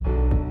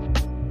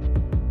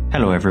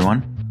Hello,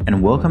 everyone,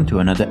 and welcome to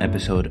another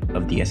episode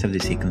of the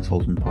SFDC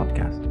Consultant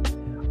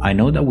Podcast. I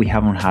know that we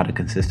haven't had a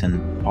consistent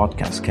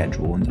podcast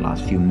schedule in the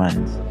last few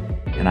months,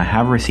 and I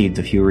have received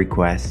a few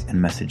requests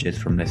and messages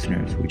from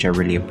listeners, which I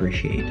really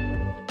appreciate.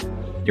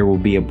 There will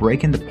be a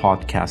break in the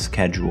podcast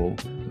schedule,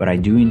 but I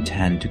do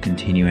intend to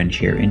continue and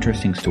share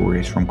interesting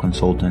stories from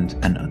consultants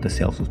and other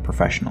sales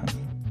professionals.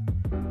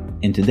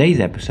 In today's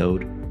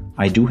episode,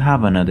 I do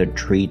have another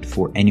treat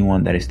for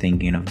anyone that is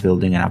thinking of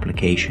building an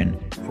application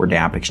for the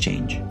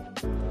AppExchange.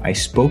 I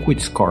spoke with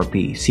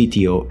Scarpi,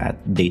 CTO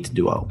at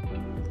DataDuel.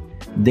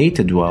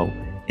 DataDuel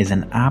is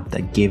an app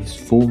that gives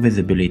full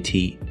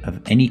visibility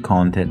of any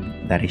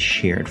content that is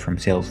shared from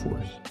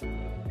Salesforce.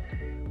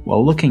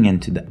 While looking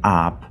into the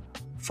app,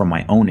 from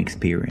my own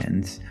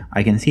experience,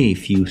 I can see a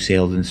few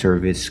sales and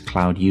service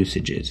cloud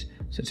usages,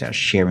 such as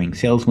sharing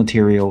sales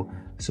material,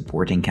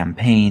 supporting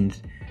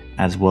campaigns,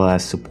 as well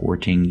as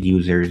supporting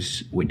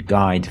users with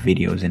guides,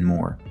 videos, and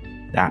more.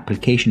 The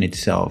application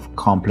itself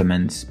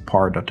complements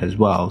Pardot as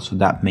well, so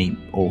that may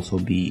also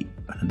be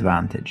an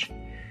advantage.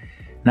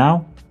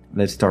 Now,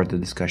 let's start the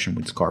discussion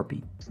with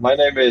Scarpi. My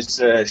name is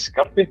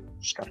Scarpi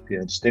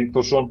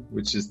Steinthorsson,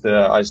 which is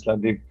the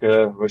Icelandic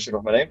version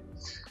of my name.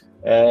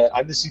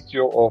 I'm the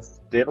CTO of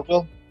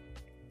DataDuel,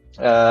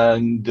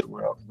 and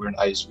we're an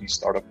ISV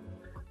startup,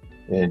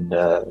 and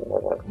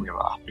we have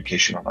an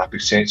application on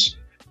AppExchange.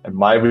 And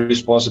my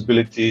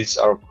responsibilities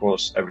are, of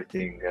course,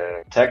 everything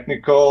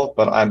technical,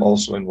 but I'm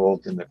also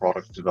involved in the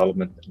product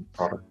development and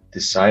product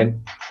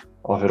design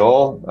of it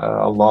all,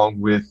 along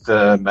with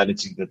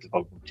managing the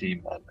development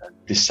team and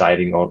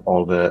deciding on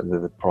all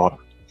the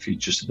product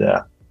features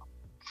there.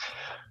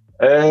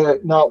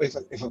 Now, if I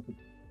could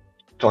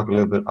talk a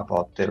little bit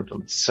about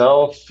DataDuel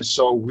itself.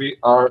 So we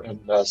are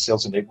a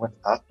sales enablement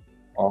app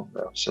on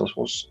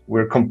Salesforce.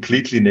 We're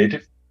completely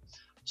native.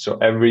 So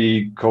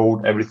every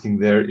code, everything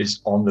there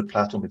is on the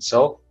platform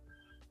itself.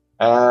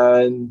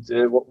 And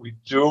what we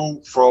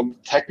do from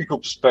technical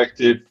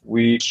perspective,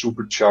 we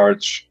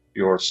supercharge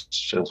your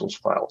Salesforce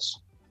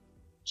files.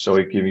 So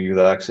it gives you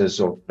the access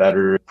of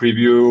better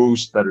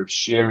previews, better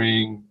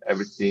sharing,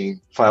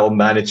 everything, file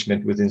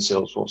management within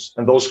Salesforce.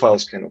 And those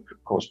files can, of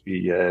course,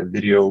 be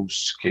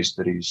videos, case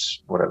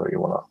studies, whatever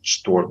you want to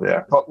store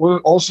there. But what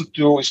we also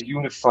do is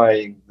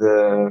unifying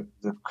the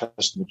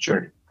customer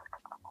journey.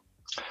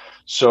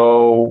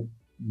 So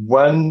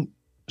when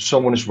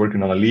someone is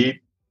working on a lead,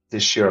 they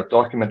share a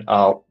document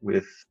out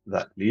with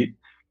that lead.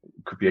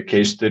 It could be a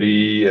case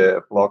study,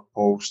 a blog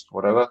post,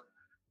 whatever.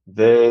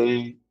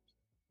 They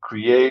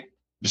create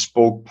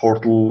bespoke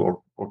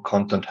portal or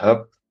content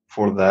hub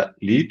for that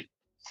lead.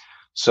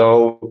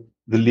 So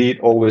the lead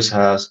always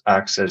has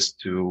access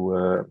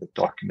to the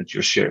document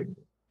you're sharing.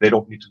 They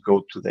don't need to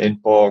go to the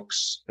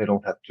inbox. They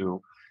don't have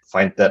to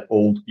find that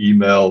old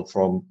email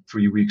from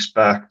 3 weeks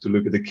back to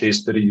look at the case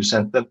study you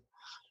sent them.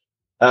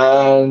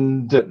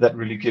 And that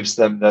really gives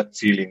them that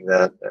feeling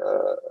that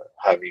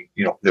having,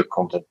 their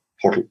content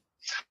portal.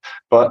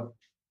 But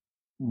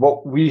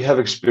what we have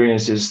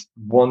experienced is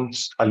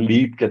once a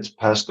lead gets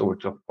passed over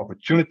to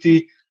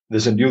opportunity,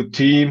 there's a new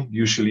team,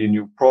 usually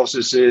new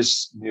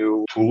processes,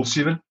 new tools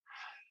even.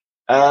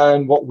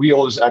 And what we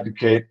always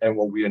advocate and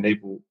what we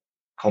enable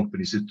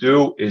companies to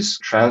do is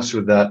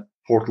transfer that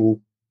portal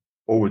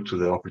over to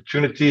the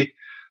opportunity.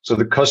 So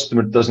the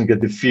customer doesn't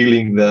get the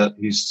feeling that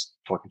he's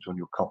talking to a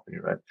new company,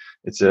 right?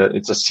 It's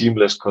a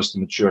seamless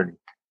customer journey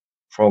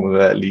from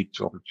the lead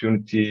to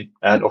opportunity.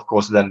 And of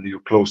course, then you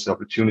close the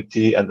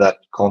opportunity and that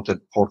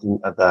content portal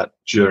and that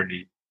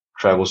journey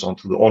travels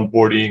onto the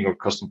onboarding or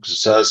customer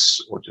success,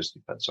 or just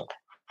depends on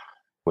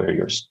where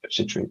you're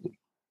situated.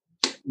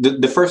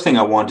 The first thing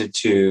I wanted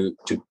to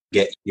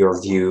get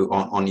your view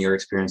on your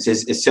experience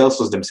is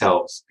Salesforce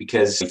themselves,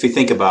 because if you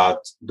think about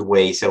the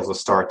way Salesforce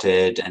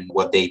started and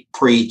what they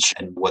preach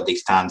and what they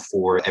stand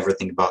for,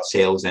 everything about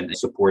sales and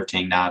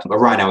supporting that, but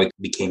right now it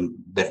became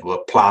a bit of a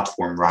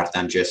platform rather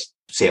than just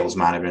sales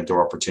management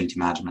or opportunity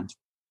management.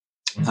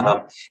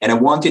 Mm-hmm. And I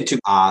wanted to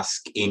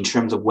ask, in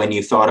terms of when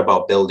you thought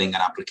about building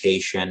an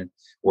application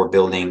or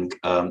building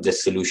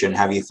this solution,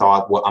 have you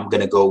thought, well, I'm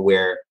going to go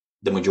where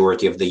the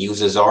majority of the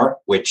users are,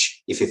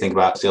 which, if you think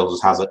about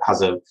Salesforce,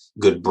 has a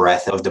good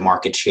breadth of the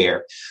market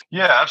share?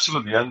 Yeah,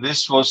 absolutely. And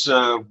this was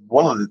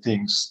one of the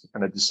things,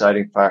 kind of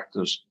deciding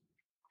factors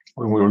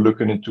when we were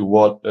looking into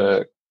what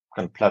kind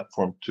of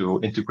platform to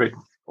integrate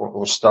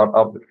or start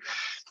up with.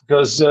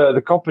 Because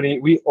the company,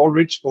 we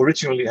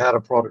originally had a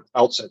product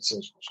outside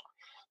Salesforce.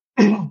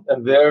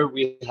 And there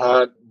we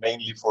had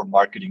mainly for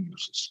marketing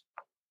uses.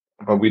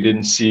 But we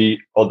didn't see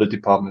other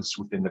departments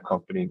within the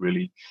company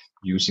really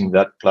using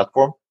that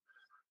platform.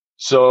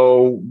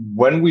 So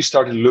when we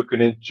started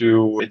looking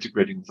into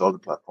integrating with other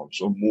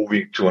platforms or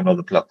moving to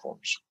another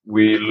platforms,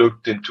 we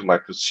looked into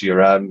Microsoft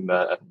CRM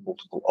and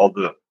multiple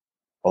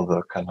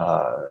other kind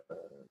of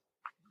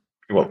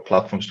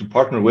platforms to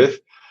partner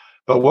with.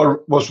 But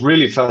what was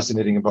really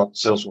fascinating about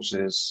Salesforce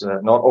is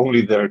not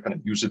only their kind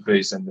of user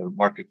base and their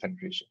market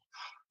penetration,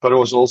 but it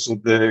was also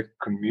the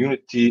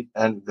community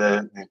and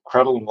the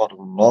incredible amount of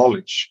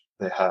knowledge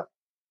they have.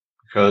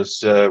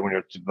 because when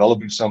you're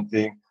developing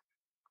something,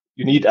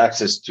 you need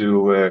access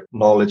to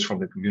knowledge from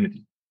the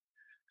community.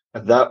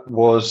 And that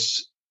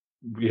was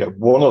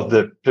one of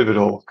the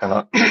pivotal kind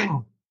of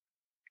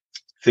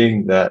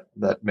thing that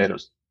made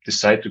us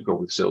decide to go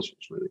with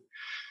Salesforce, really,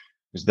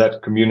 is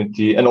that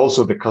community and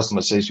also the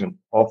customization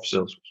of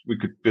Salesforce. We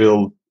could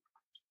build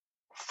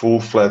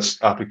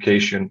full-fledged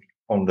application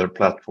on their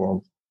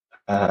platform.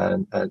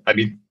 And I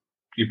mean,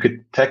 you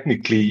could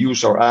technically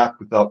use our app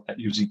without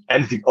using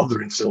anything other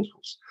than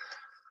Salesforce.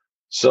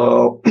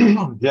 So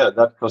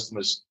that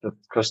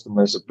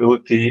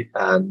customizability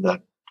and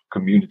that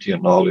community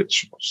and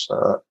knowledge was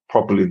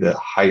probably the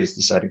highest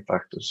deciding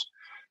factors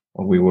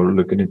when we were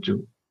looking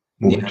into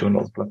moving to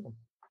another platform.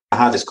 I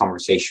had this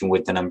conversation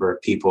with a number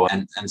of people,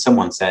 and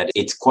someone said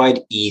it's quite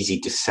easy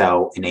to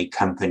sell in a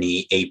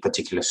company a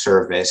particular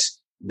service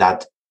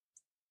that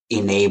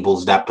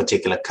enables that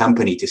particular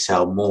company to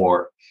sell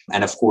more.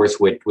 And of course,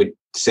 with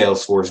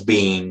Salesforce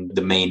being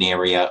the main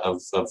area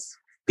of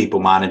people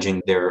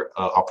managing their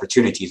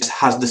opportunities,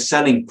 has the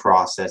selling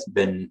process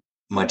been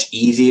much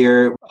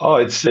easier? Oh,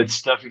 it's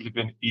definitely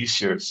been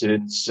easier,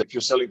 since if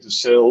you're selling to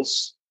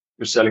sales,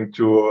 you're selling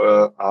to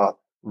a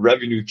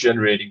revenue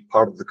generating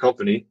part of the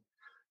company,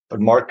 but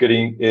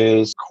marketing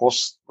is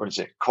cost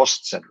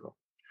central.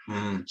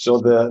 So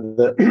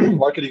the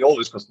marketing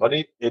always costs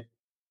money. It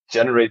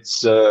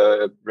generates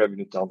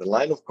revenue down the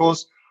line, of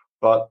course,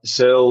 but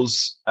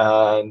sales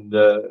and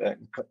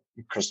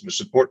customer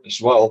support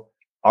as well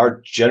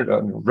are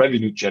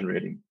revenue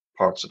generating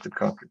parts of the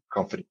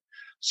company.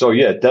 So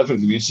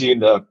definitely we've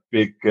seen a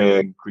big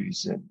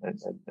increase in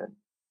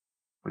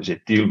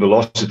deal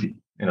velocity,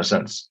 in a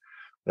sense,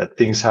 that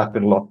things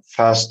happen a lot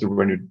faster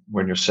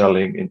when you're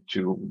selling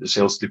into the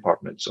sales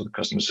departments or the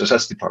customer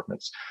success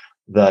departments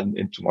than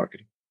into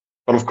marketing.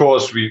 But of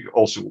course, we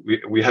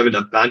haven't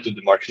abandoned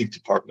the marketing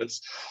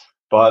departments,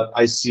 but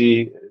I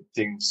see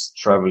things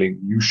traveling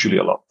usually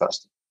a lot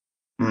faster.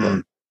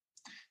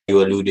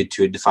 You alluded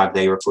to the fact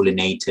that you're fully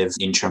native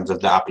in terms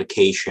of the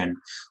application.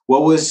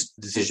 What was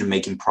the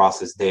decision-making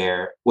process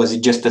there? Was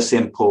it just a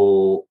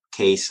simple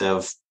case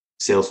of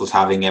Salesforce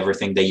having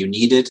everything that you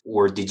needed,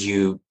 or did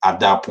you at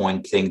that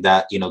point think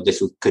that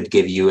this could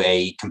give you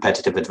a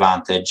competitive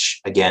advantage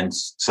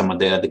against some of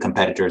the other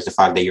competitors? The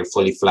fact that you're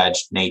fully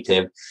fledged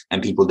native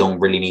and people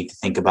don't really need to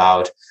think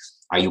about,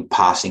 are you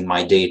passing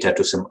my data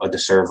to some other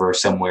server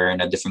somewhere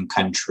in a different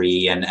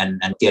country, and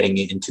getting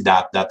into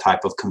that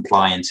type of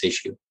compliance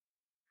issue?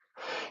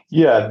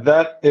 Yeah,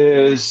 that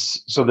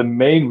is so. The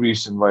main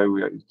reason why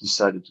we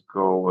decided to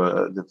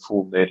go the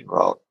full native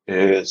route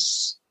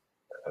is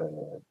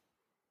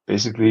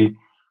basically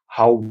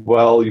how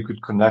well you could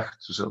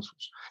connect to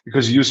Salesforce.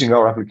 Because using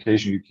our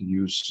application, you can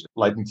use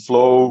Lightning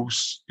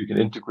Flows, you can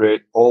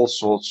integrate all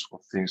sorts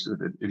of things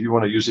with it. If you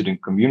want to use it in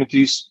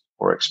communities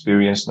or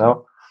Experience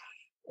now,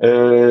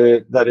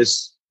 that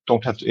is,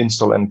 don't have to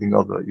install anything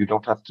other. You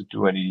don't have to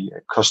do any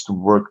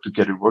custom work to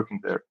get it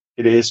working there.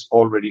 It is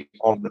already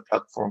on the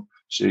platform,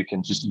 so you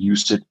can just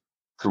use it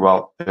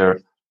throughout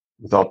there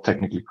without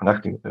technically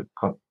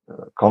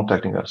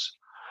contacting us.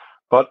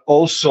 But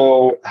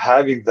also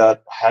having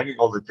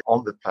all the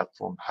on the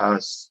platform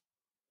has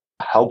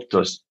helped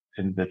us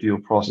in the deal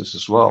process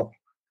as well,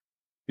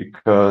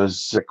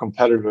 because the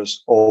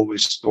competitors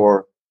always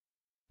store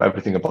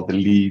everything about the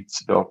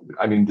leads.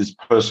 This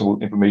personal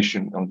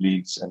information on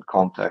leads and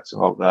contacts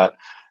and all that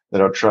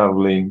are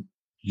traveling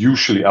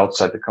usually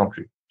outside the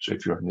country. So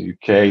if you're in the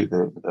UK,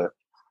 the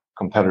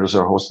competitors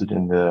are hosted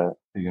in the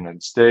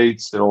United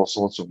States. There are all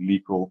sorts of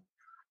legal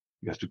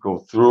you have to go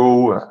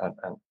through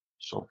and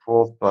so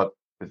forth. But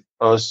with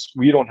us,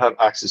 we don't have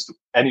access to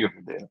any of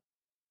the data.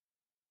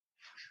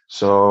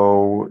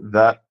 So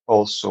that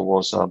also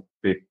was a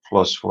big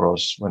plus for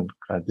us when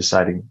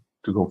deciding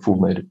to go full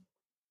native.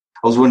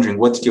 I was wondering,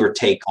 what's your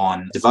take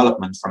on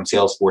development from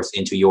Salesforce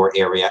into your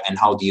area, and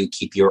how do you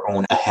keep your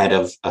own ahead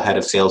of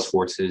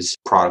Salesforce's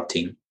product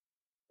team?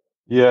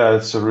 Yeah,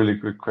 it's a really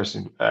good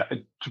question.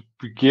 To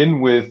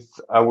begin with,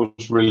 I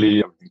was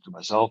really, to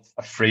myself,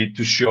 afraid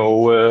to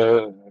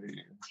show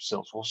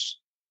Salesforce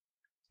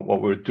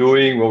what we're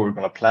doing, what we're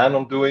going to plan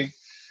on doing.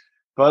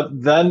 But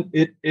then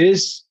it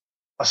is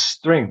a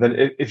strength.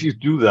 And if you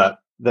do that,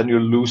 then you're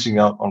losing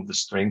out on the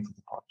strength of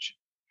the partnership.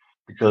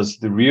 Because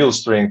the real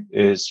strength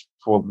is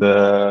for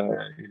the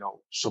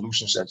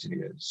solutions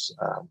engineers,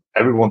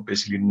 everyone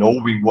basically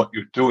knowing what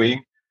you're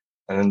doing,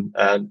 and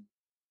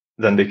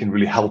then they can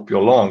really help you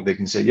along. They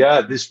can say,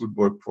 yeah, this would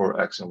work for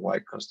X and Y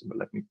customer.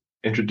 Let me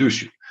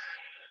introduce you.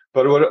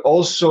 But what it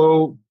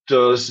also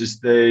does is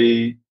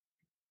they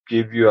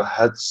give you a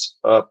heads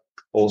up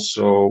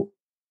also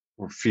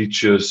for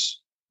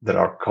features that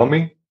are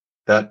coming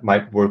that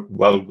might work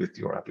well with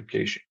your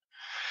application.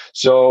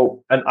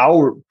 So, and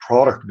our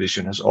product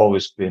vision has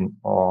always been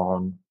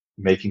on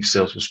making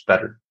Salesforce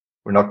better.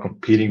 We're not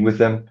competing with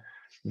them.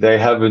 They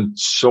haven't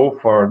so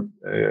far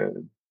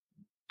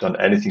done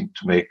anything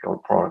to make our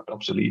product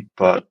obsolete.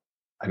 But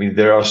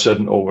there are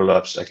certain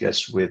overlaps, I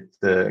guess, with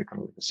the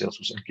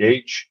Salesforce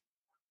Engage.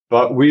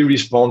 But we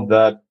respond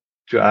that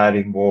to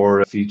adding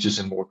more features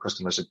and more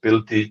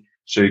customizability.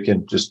 So you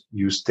can just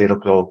use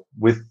Dataflow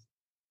with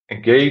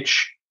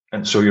Engage.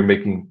 And so you're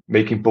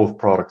making both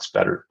products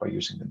better by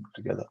using them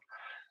together.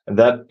 And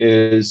that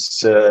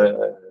is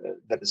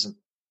a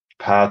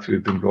path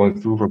we've been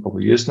going through for a couple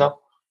of years now.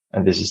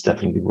 And this has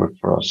definitely worked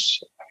for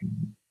us.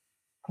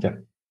 Yeah.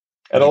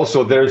 And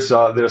also there's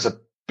a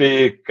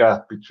big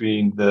gap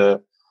between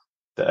the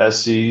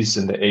SEs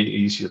and the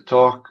AEs you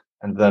talk,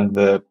 and then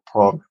the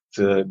product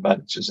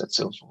managers at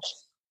Salesforce.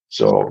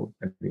 So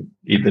I mean,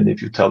 even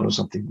if you tell them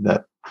something,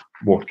 that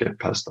won't get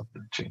passed up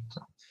the chain.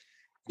 So.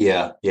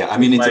 Yeah. I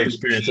mean, it's my a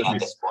experience at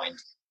this point.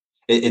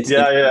 It's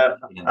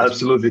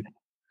absolutely.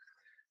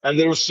 And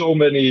there are so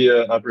many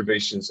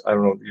abbreviations. I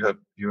don't know.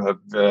 You have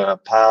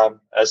PAM,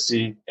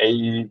 SE,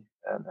 AE,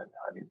 and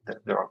I mean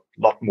there are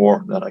a lot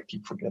more that I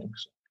keep forgetting.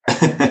 So.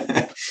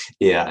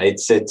 Yeah,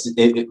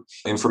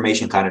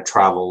 information kind of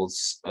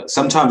travels.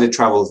 Sometimes it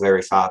travels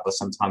very fast, but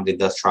sometimes it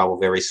does travel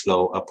very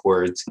slow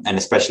upwards. And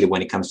especially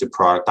when it comes to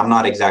product, I'm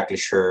not exactly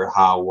sure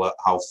how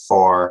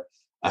far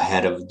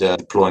ahead of the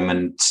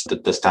deployment,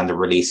 the standard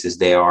releases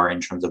they are in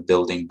terms of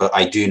building. But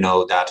I do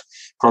know that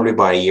probably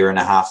about a year and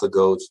a half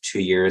ago to 2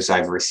 years,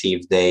 I've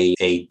received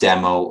a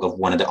demo of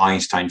one of the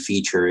Einstein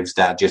features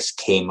that just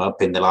came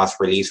up in the last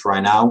release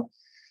right now.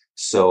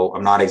 So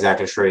I'm not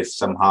exactly sure if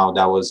somehow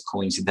that was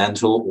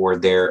coincidental or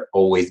they're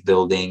always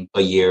building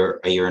a year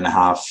and a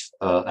half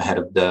ahead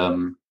of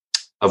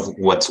of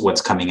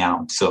what's coming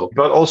out. So,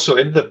 but also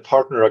in the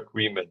partner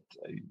agreement,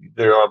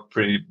 there are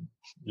pretty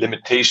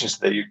limitations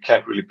that you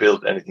can't really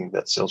build anything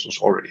that Salesforce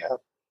already have.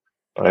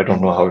 But I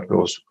don't know how it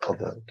goes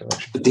other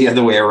direction. The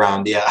other way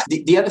around, yeah.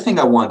 The other thing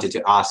I wanted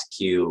to ask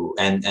you,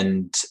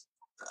 and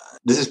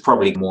this is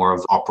probably more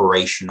of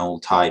operational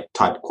type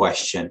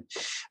question.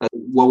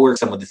 What were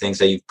some of the things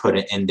that you've put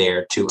in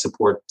there to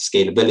support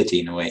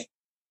scalability in a way?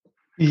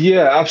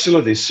 Yeah,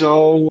 absolutely.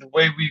 So the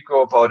way we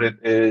go about it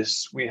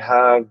is we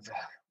have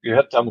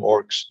demo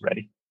orgs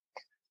ready.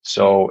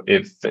 So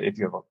if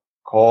you have a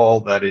call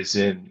that is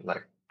in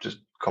like just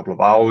a couple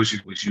of hours, you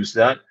would use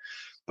that.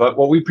 But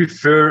what we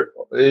prefer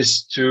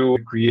is to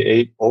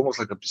create almost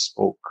like a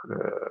bespoke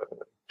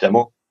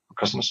demo for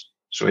customers.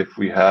 So if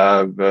we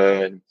have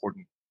an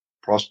important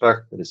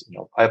prospect that is in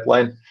our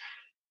pipeline,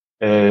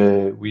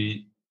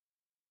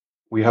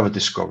 we have a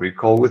discovery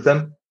call with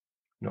them,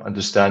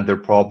 understand their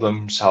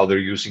problems, how they're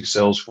using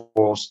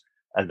Salesforce,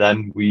 and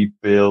then we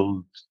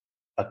build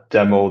a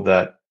demo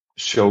that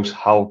shows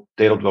how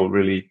Dataflow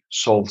really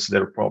solves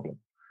their problem.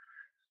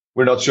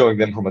 We're not showing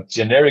them from a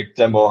generic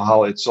demo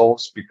how it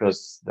solves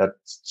because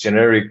that's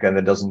generic and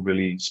it doesn't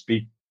really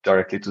speak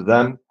directly to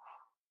them.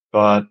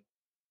 But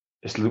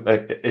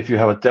if you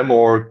have a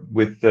demo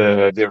with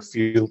their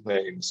field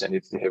names, and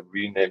if they have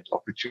renamed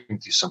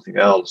opportunity something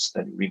else,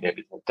 then you rename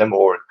it a demo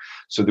org.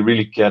 So they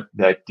really get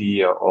the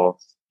idea of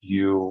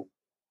you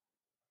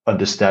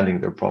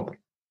understanding their problem.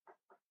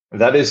 And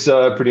that is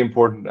pretty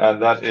important.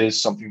 And that is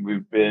something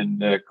we've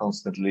been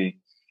constantly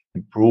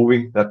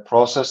improving that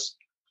process.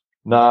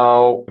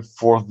 Now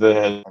for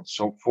and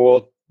so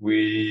forth,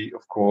 we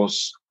of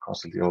course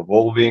constantly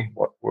evolving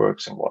what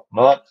works and what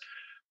not.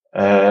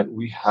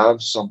 We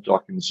have some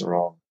documents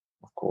around,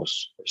 of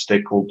course,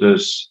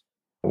 stakeholders,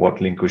 what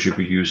Linko should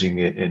be using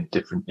in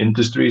different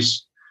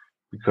industries,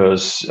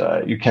 because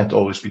you can't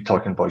always be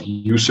talking about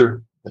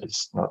user. That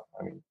is not,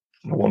 I mean,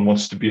 no one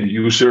wants to be a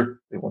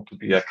user. They want to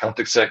be an account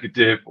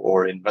executive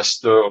or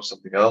investor or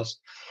something else.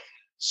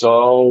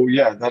 So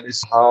yeah, that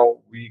is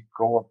how we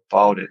go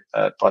about it.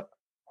 But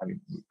I mean,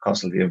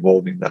 constantly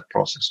evolving that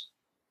process.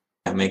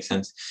 That makes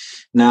sense.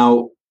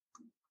 Now,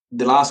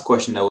 the last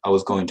question that I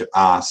was going to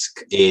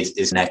ask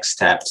is next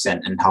steps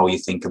and how you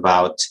think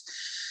about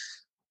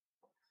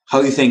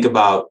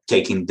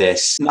taking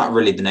this, not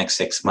really the next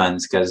 6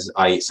 months, because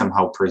I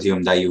somehow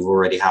presume that you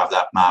already have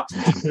that map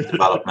in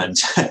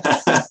development.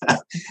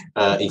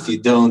 If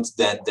you don't,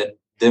 then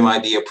there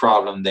might be a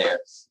problem there.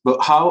 But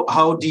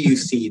how do you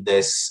see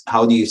this?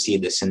 How do you see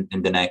this in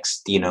the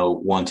next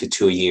 1 to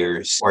 2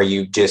 years? Are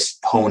you just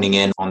honing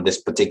in on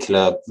this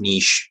particular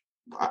niche?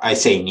 I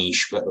say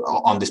niche, but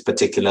on this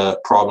particular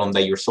problem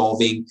that you're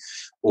solving,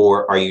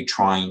 or are you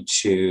trying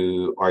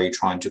to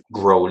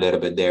grow a little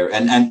bit there?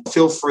 And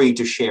feel free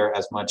to share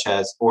as much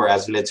as or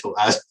as little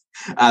as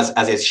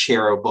is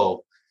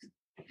shareable.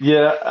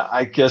 Yeah,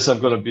 I guess I'm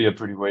going to be a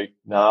pretty vague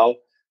now,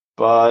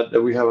 but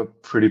we have a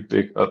pretty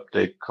big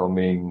update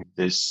coming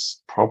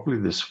probably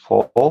this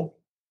fall,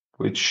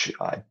 which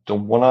I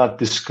don't want to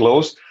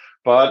disclose.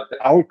 But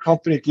our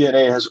company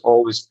DNA has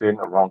always been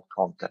around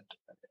content,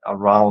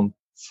 around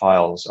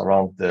files,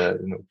 around the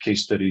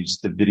case studies,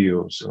 the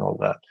videos, and all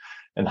that,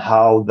 and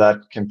how that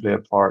can play a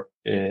part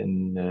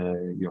in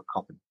your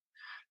company.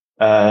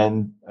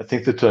 And I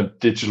think the term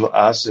digital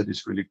asset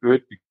is really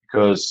good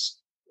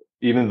because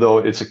even though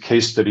it's a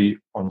case study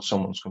on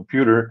someone's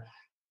computer,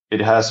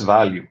 it has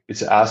value.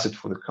 It's an asset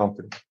for the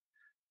company.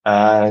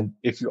 And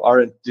if you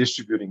aren't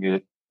distributing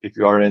it, if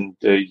you aren't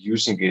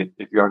using it,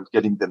 if you aren't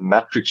getting the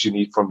metrics you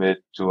need from it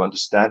to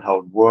understand how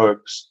it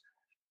works,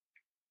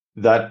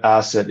 that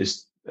asset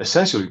is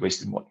essentially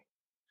wasting money.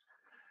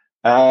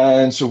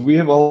 And so we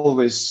have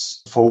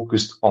always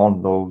focused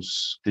on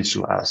those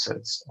digital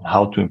assets and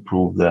how to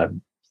improve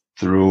them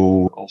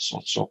through all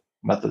sorts of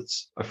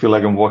methods. I feel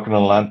like I'm walking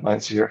on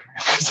landmines here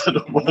because I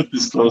don't want to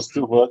disclose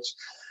too much.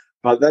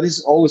 But that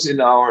is always in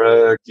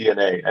our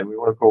DNA, and we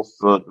want to go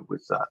further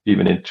with that,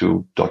 even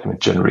into document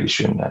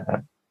generation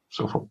and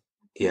so forth.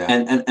 Yeah.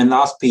 And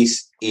last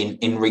piece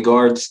in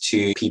regards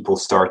to people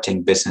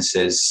starting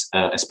businesses,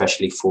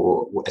 especially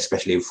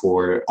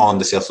for on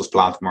the Salesforce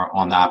platform or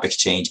on the App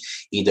Exchange,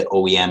 either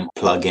OEM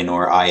plugin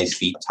or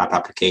ISV type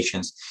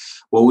applications.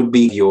 What would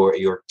be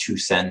your 2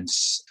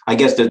 cents? I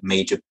guess the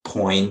major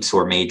points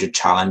or major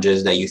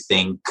challenges that you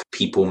think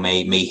people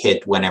may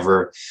hit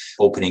whenever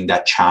opening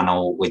that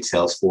channel with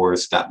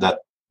Salesforce, that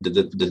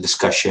the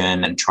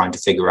discussion and trying to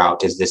figure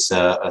out, is this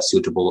a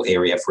suitable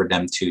area for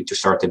them to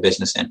start their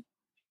business in?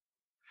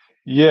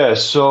 Yeah,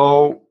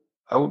 so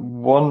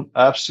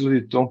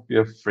absolutely don't be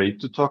afraid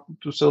to talk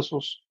to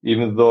Salesforce,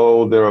 even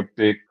though they're a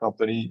big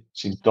company. It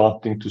seems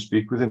daunting to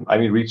speak with them. I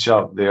mean, reach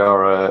out. They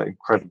are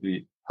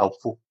incredibly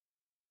helpful.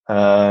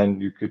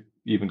 And you could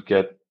even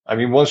get,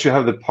 once you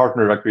have the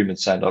partner agreement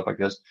signed up, I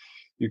guess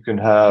you can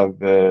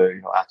have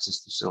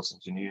access to sales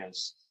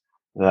engineers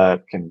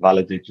that can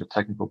validate your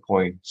technical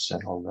points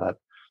and all that.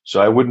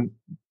 So I wouldn't,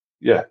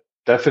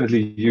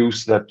 definitely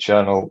use that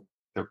channel.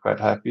 They're quite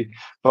happy.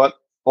 But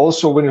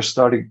also when you're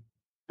starting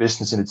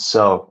business in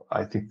itself,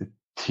 I think the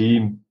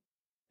team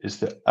is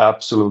the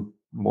absolute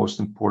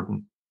most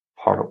important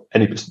part of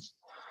any business.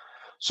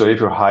 So if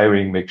you're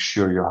hiring, make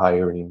sure you're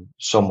hiring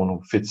someone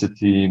who fits the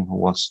team, who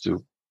wants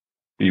to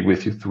be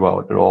with you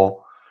throughout it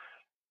all.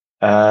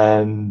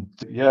 And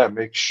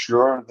make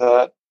sure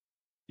that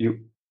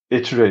you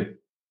iterate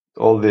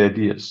all the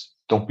ideas.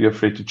 Don't be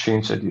afraid to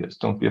change ideas.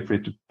 Don't be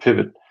afraid to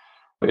pivot.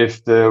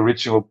 If the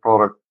original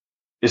product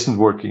isn't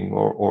working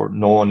or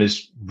no one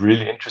is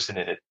really interested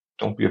in it,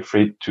 don't be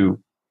afraid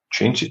to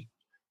change it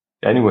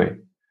anyway.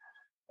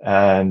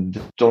 And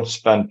don't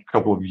spend a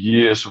couple of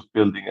years of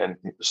building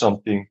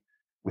something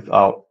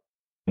without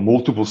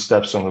multiple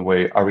steps on the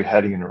way. Are we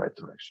heading in the right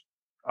direction?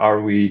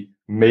 Are we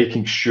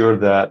making sure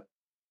that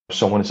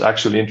someone is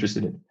actually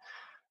interested in it?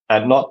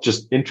 And not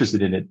just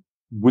interested in it,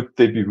 would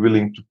they be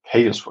willing to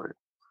pay us for it?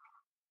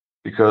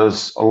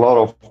 Because a lot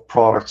of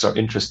products are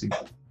interesting,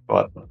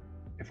 but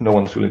if no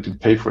one's willing to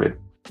pay for it,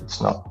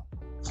 it's not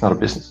a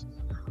business.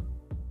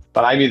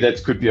 But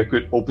that could be a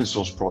good open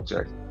source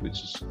project,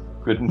 which is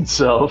good in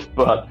itself.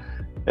 But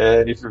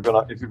if you're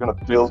gonna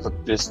build a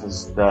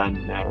business,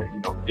 then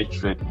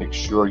iterate, make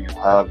sure you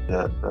have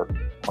the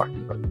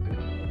market fit.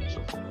 So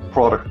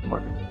product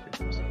market fit.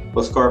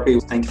 Well, Scarpy,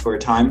 thank you for your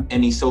time.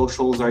 Any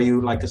socials? Are you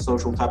like a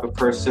social type of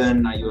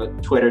person? Are you a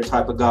Twitter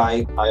type of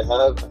guy? I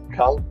have an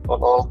account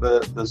on all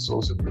the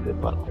social media.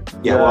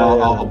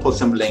 I'll put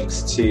some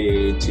links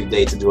to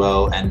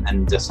Datadwell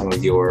and some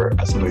of your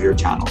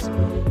channels.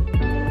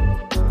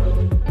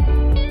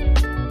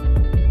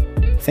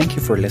 Thank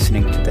you for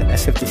listening to the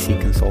SFDC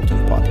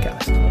Consultant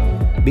podcast.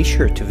 Be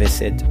sure to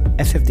visit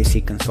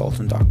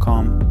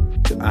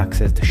sfdcconsultant.com to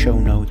access the show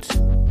notes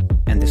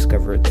and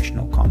discover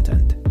additional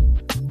content.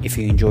 If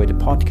you enjoyed the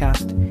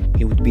podcast,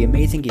 it would be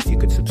amazing if you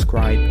could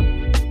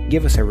subscribe,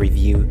 give us a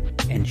review,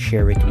 and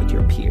share it with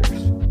your peers.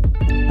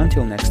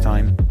 Until next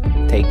time,